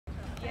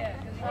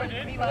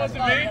Me when I was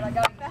young, and I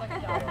got the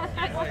second job.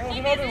 That was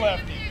another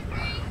lefty.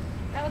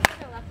 That was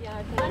another lefty on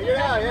our team.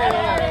 Yeah.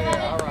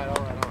 All right.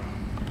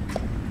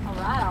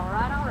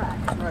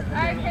 All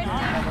right, Christy.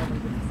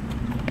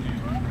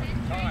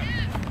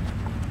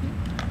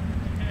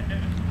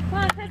 Come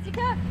on, Christy,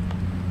 cook.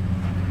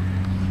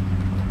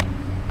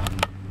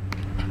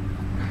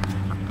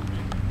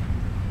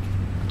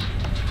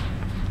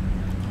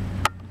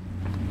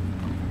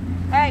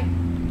 Hey,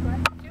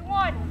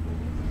 2-1.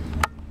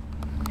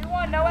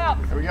 2-1, no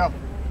outs. Here we go.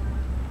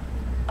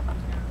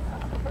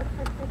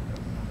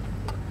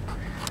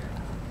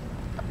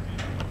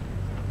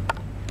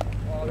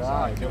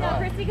 Good eye.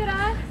 Christy, good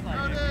eye.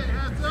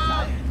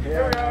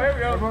 Here we go.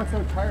 Everyone's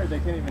so tired they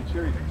can't even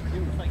cheer each other.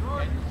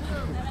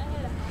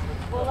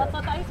 Well, let's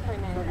let the ice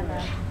cream man come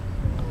back.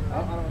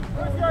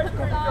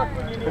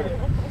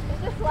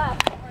 It's just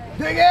left.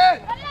 Dig it!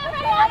 Run it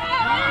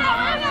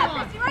out,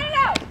 Christy, run it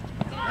out.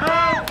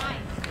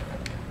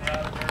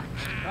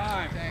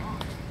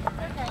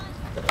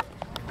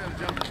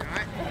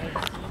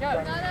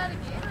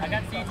 I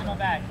got seeds in my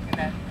bag. In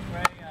that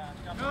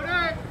jump. No,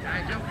 yeah, I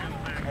jumped in.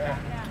 Yeah.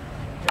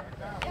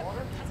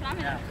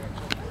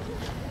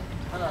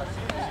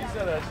 She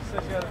said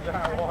she had a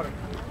giant water.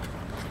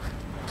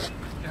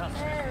 I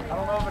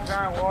don't know if a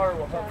giant water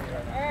will help you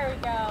right now. There we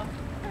go.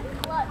 Pretty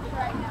clutch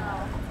right now.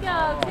 Let's go,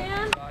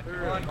 Tim.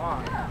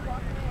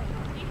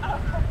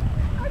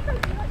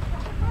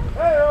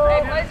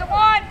 Hey, plays a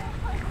 1.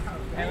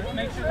 Hey, let's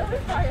make sure.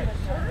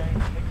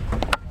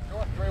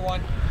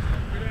 3-1.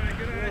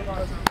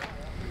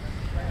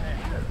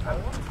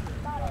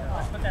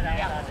 Let's put that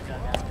outside the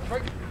dugout.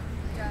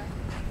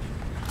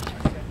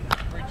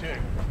 3-2.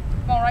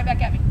 Come on, right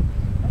back at me.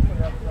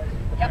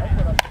 Yep.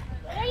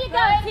 There you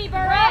go,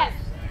 T-Burris.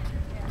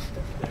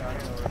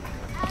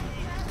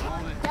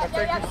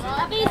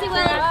 Up easy, Willie.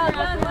 Well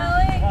done,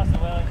 Willie. Pass it,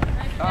 Willie.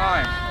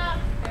 Time.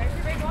 There's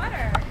your big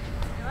water.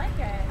 I like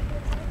it.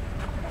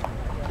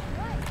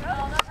 Oh,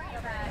 don't bring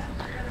it back.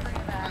 You gotta bring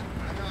it back.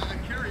 I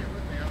carry it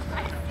with me.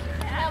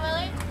 Yeah,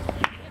 Willie.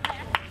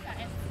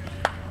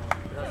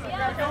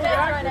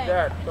 Good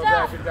dad. So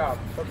bad, good job.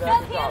 So bad,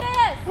 good job.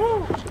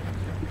 Candace!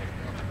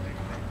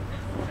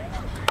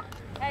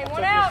 Hey,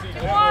 1 out, 2-1.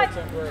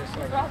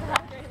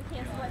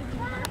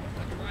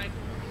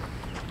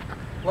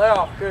 Lay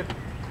off, good.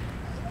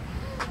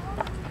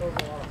 Those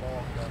are a lot of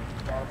balls, though.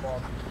 A lot of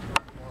balls.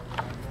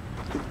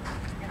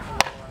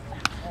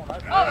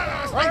 Oh,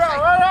 Right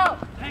out!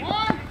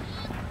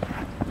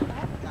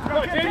 Go,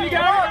 Tim, you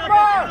got it. Come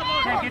on.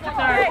 Okay, get to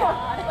third.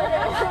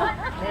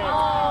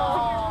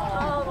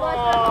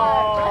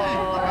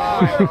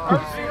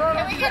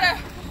 Can we get a...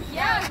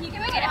 Yeah, can we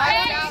get a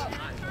last guy out?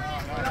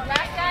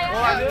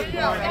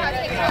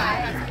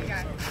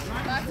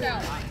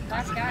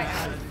 Last guy.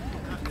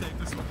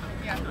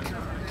 Yeah.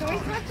 Can we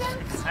switch him?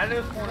 At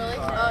this point, Really?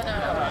 Oh, no.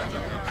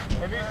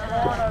 if he's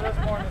scoring at this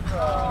point, it's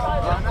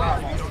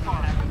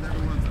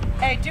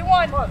hey,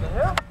 2-1. What, the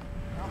hell?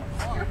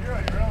 You're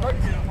good, you're right.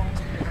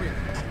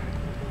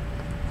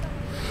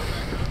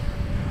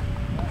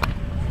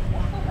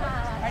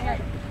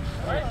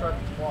 Right, start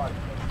the squad.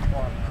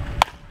 Go.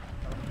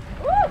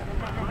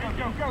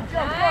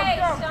 Nice.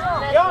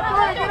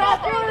 Get off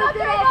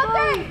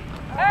three!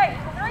 Hey,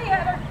 3,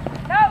 Heather.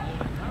 No.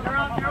 You're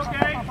up, you're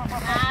okay?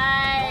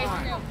 Nice.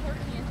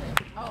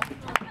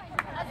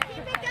 Let's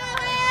keep it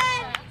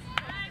going.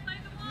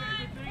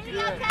 Here you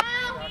go,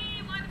 Cal. Here,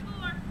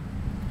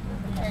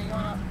 you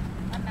want to...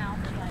 I'm out.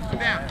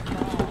 Down.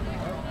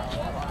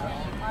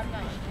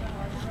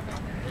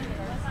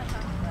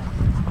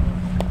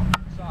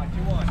 Side,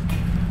 2-1.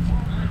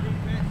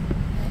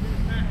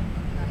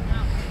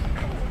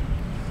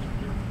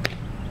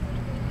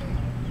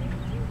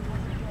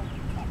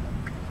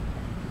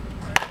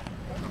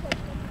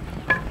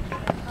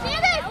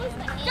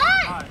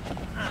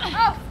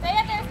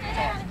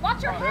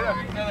 Watch your head.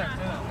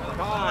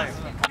 Time.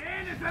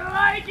 Candace, I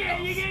like it.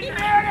 You get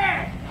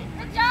dirty.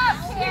 Good job,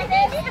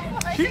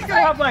 Candace. She's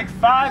gonna have like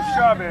 5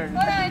 strawberries.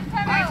 Hold on,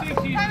 come I out. think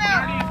she's the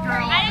dirtiest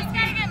girl. I just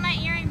gotta get my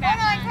earring back.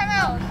 Hold on, come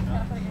out.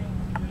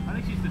 I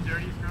think she's the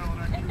dirtiest girl in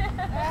our team.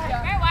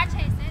 Better watch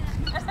how you say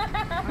that.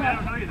 I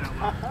don't know you that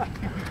well.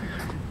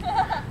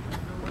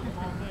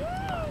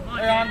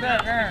 Hey, on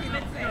deck, Aaron.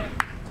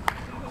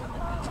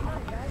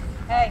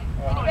 Hey,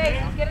 any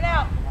bases, get it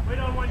out. Wait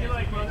on one you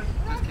like, mother.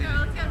 Let's go.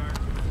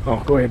 Oh,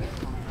 go ahead.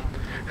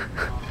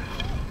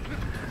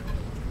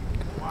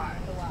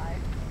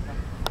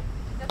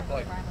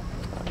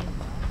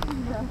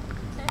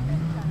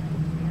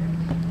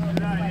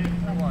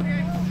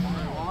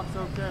 Walk's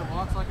okay.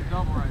 Walk's like a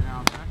double right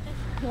now, okay?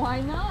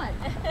 Why not?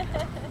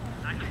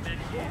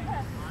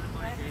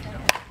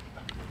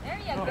 There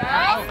you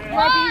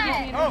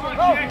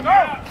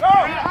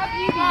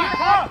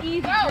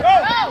go.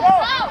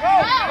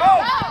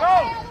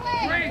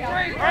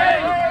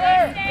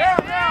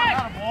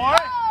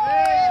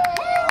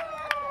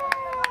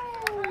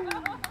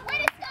 Way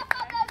to step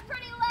on those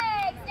pretty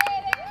legs,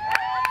 David.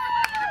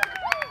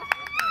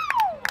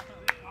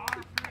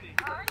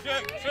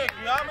 Shake,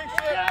 you got me?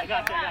 Shake. Yeah, I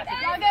got you.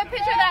 Y'all good? get a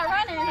picture of that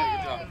running.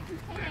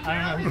 I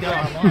don't know who's got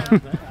on one,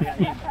 but I got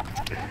you.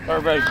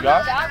 Everybody's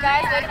got. Good job,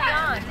 guys. Way to be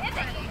on.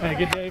 Hey,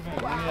 good day, man.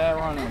 Give me that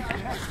running.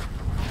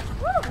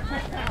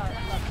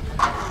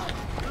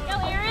 Go,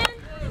 Aaron.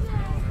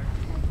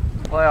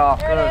 Playoff.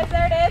 There it is.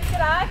 There it is.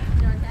 Good eye.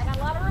 Got a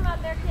lot of room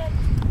up there, kid.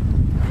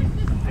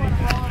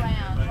 Roll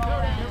around. Roll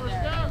around in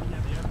there.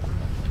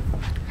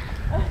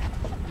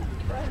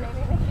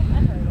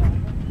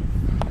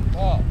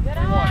 Good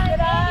eye.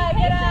 Good eye.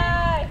 Good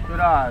eye. Good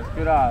eyes.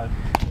 Good eyes.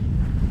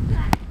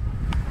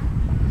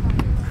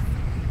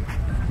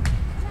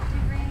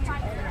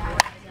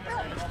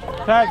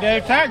 Tag,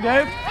 Dave. Tag,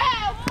 Dave.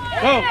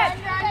 Go.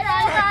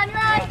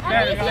 Run.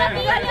 Got it.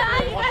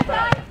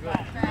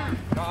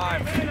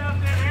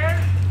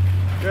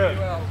 Good.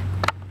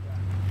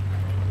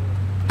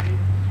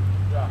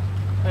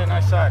 Hey,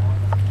 nice sack.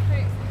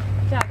 Good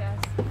job, guys.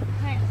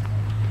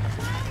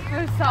 It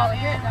was solid.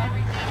 There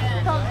we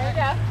go.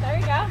 There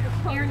we go.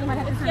 Aaron, you might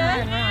have to turn around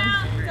and run.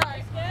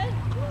 Sorry, good.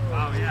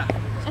 Oh, yeah.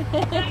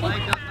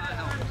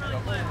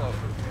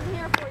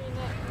 Here for you,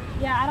 Nick.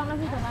 Yeah, I don't know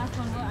who the last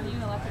one was. I knew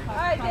the last one. All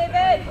right,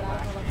 David.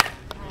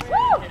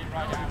 Woo!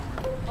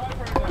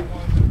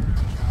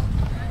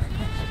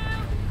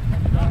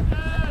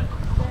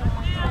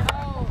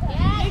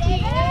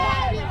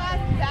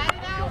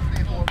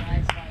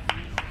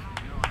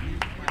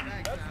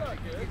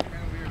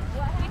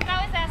 We can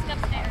always ask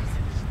upstairs.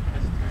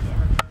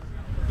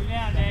 Sit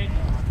down, Dave.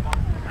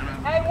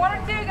 Hey, 1 or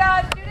 2,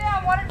 guys. 2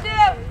 down. 1 or 2.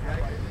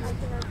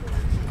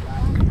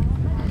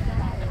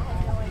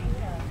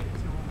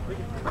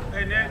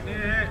 Hey, Nick, need a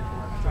hit.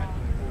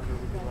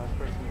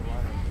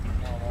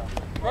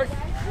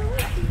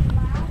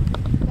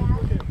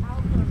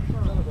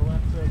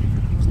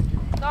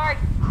 Sorry.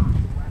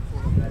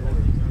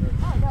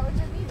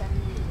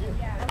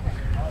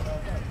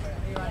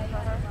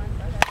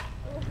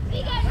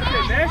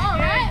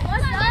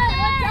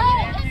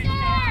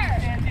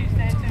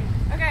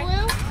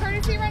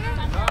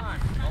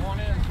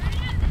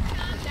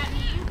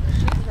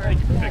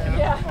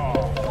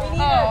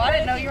 Oh, I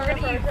didn't know you were going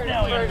to eat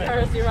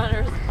Courtesy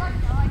runners.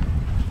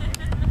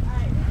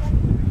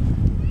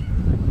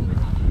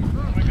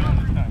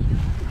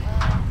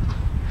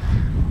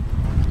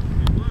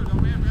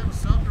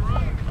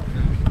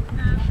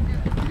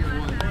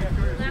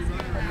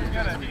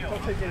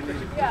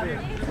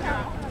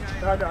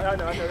 I know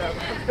that.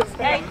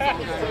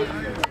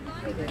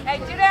 Hey,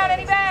 2 down,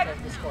 any bag?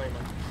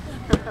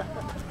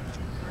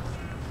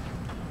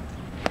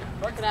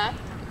 Look at that.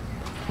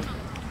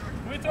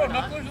 Did we throw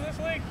knucklers in this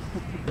league?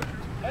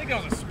 I think it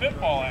was a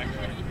spitball,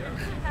 actually.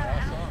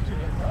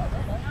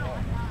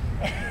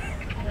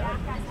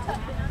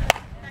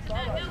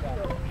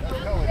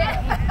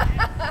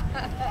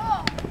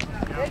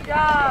 Good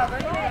job.